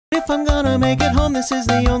If I'm gonna make it home, this is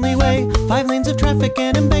the only way. 5 lanes of traffic,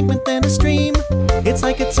 an embankment, then a stream. It's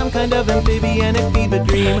like it's some kind of amphibianic fever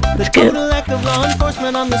dream. The total lack of law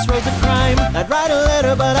enforcement on this road's a crime. I'd write a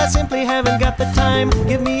letter, but I simply haven't got the time.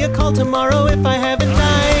 Give me a call tomorrow if I haven't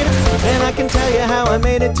died. Then I can tell you how I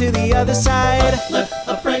made it to the other side. Up, left,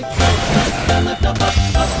 up, right, down, left, up,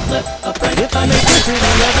 left, up, right. If I make it to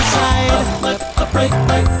the other side. Up, left, up, right,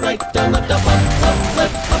 down, left, up,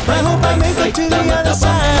 left, up, right. I hope I make it to the other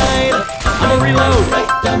side. I'm gonna reload.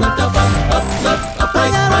 Right, down, left, up, left, up,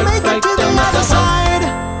 right. I gotta make it to the other side.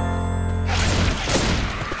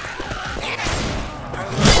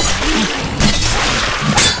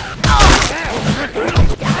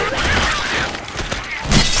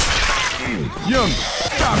 Young,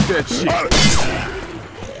 stop that shit.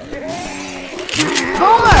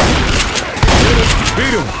 Boomer!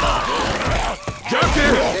 Beat him. Jockey.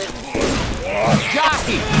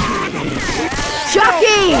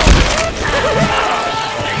 Jockey!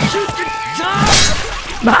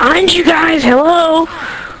 Behind you guys, hello!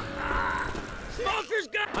 Smoker's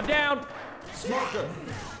got. I'm down. Smoker.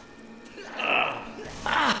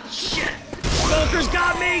 Shit. Smoker's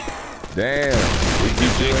got me. Damn. He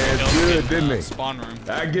beat your ass good, didn't he? Spawn room.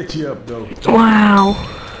 I get you up though. Wow.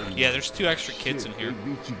 Yeah, there's 2 extra kids in here. He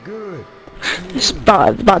beat you good. This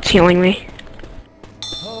bot's healing me.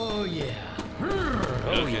 Oh yeah.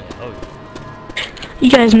 Okay.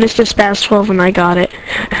 You guys missed this past 12 and I got it.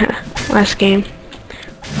 Last game.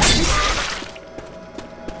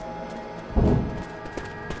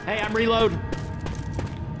 Hey, I'm reloading.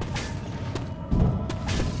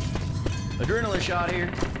 Adrenaline shot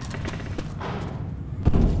here.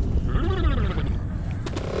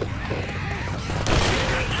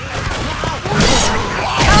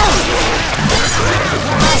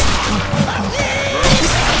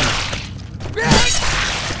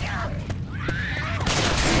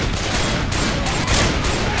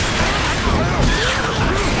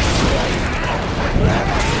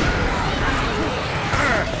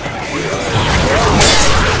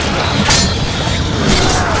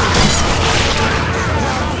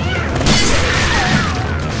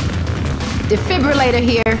 Defibrillator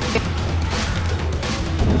here.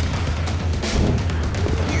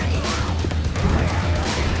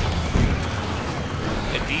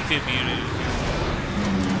 A defib unit.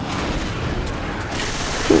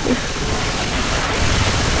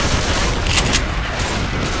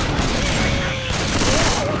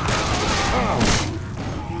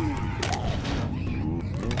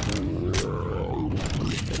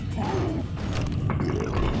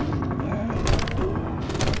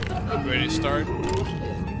 Ready to start?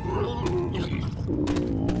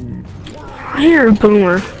 I hear a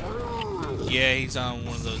boomer. Yeah, he's on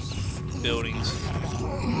one of those buildings.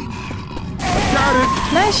 Got it.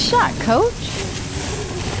 Nice shot, coach.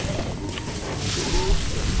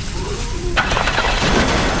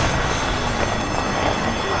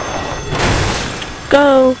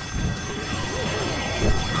 Go!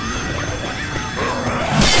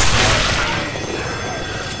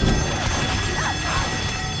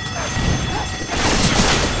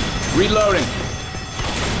 Reloading.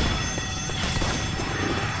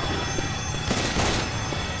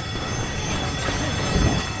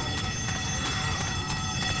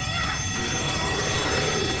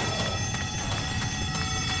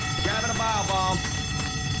 Grabbing a bio bomb.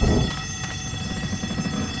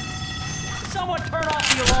 Someone turn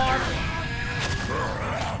off the alarm.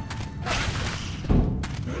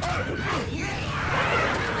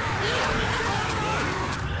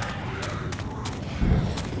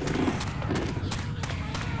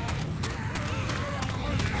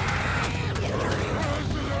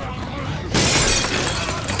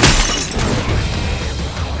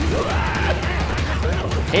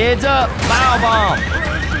 Heads up, bio bomb.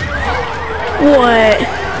 What?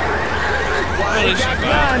 What is your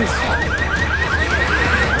gun?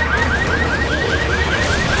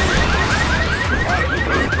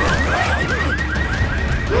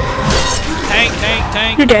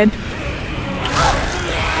 Tank. You're dead.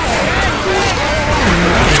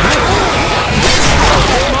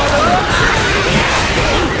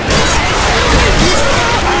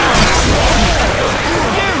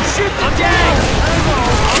 I'm down.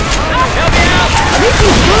 Help me out.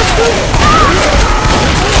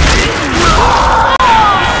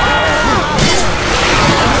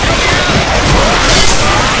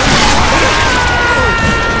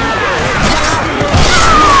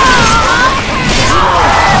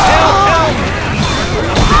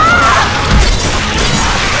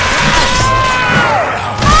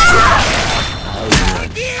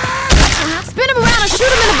 Spin him around and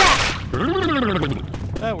shoot him in the back.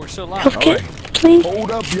 Oh, we're still alive. Health kit, please.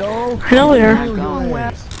 Hold up. up, y'all. I know we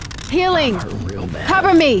are. Healing.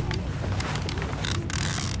 Cover me.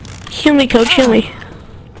 Heal me, coach, heal me.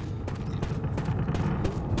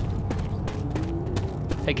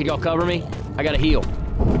 Hey, can y'all cover me? I gotta heal.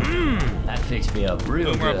 That fixed me up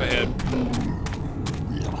real Boomer up good. ahead.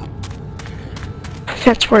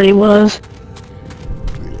 That's where he was.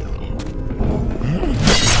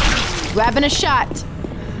 Grabbing a shot.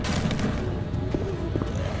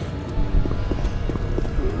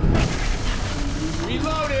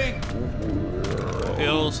 Reloading!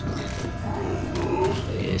 Pills.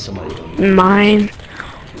 Yeah, somebody. Mine.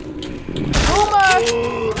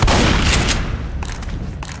 Boomer.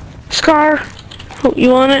 Scar. Oh, you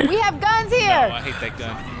want it? We have guns No, here. I hate that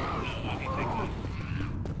gun.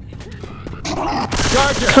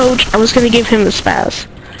 Coach, I was gonna give him the spaz.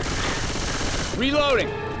 Reloading!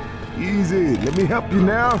 Easy. Let me help you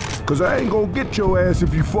now, cause I ain't gonna get your ass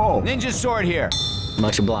if you fall. Ninja sword here.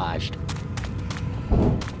 Much obliged.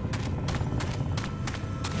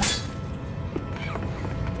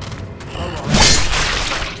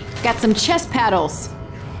 Got some chest paddles.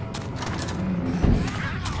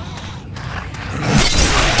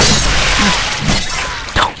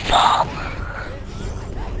 Don't fall.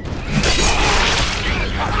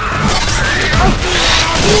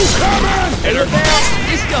 Hey, look out!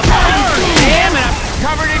 This stuff burns! Damn it, I'm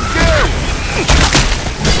covered in goo!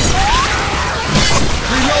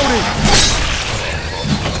 Reloading!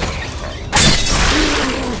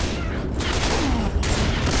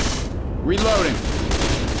 Reloading.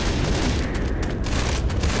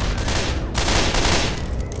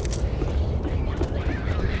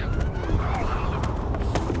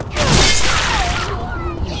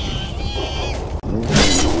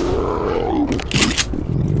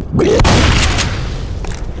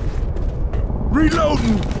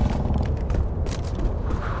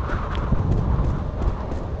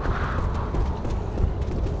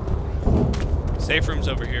 Safe room's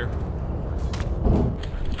over here.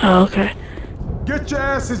 Oh, okay. Get your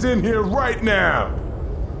asses in here right now.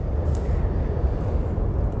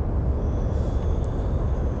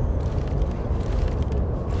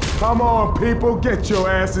 Come on, people, get your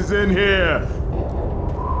asses in here.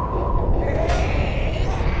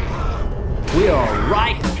 We are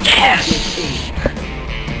right. Yes!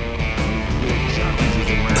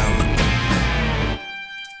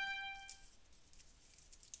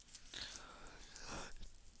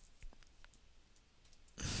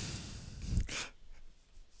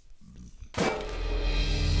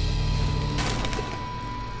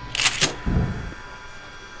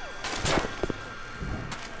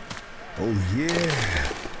 Oh, yeah.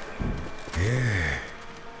 Yeah.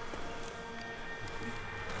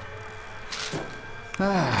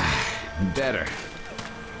 Better.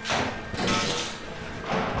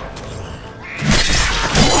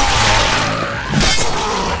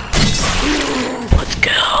 Let's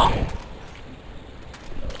go.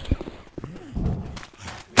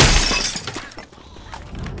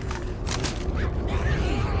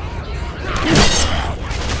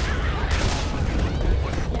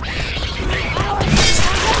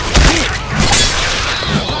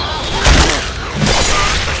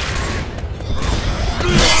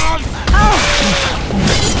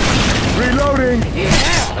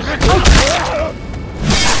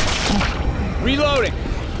 Reloading.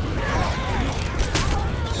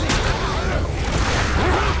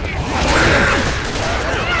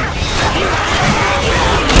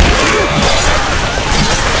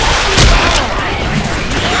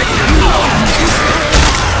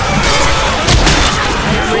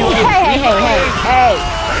 Reloading! Hey.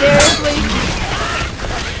 Seriously?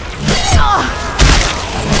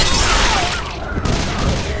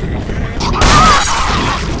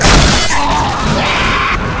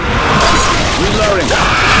 Reloading!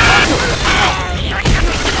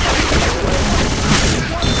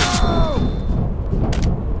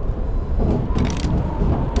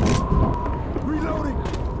 Reloading.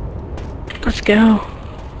 Let's go.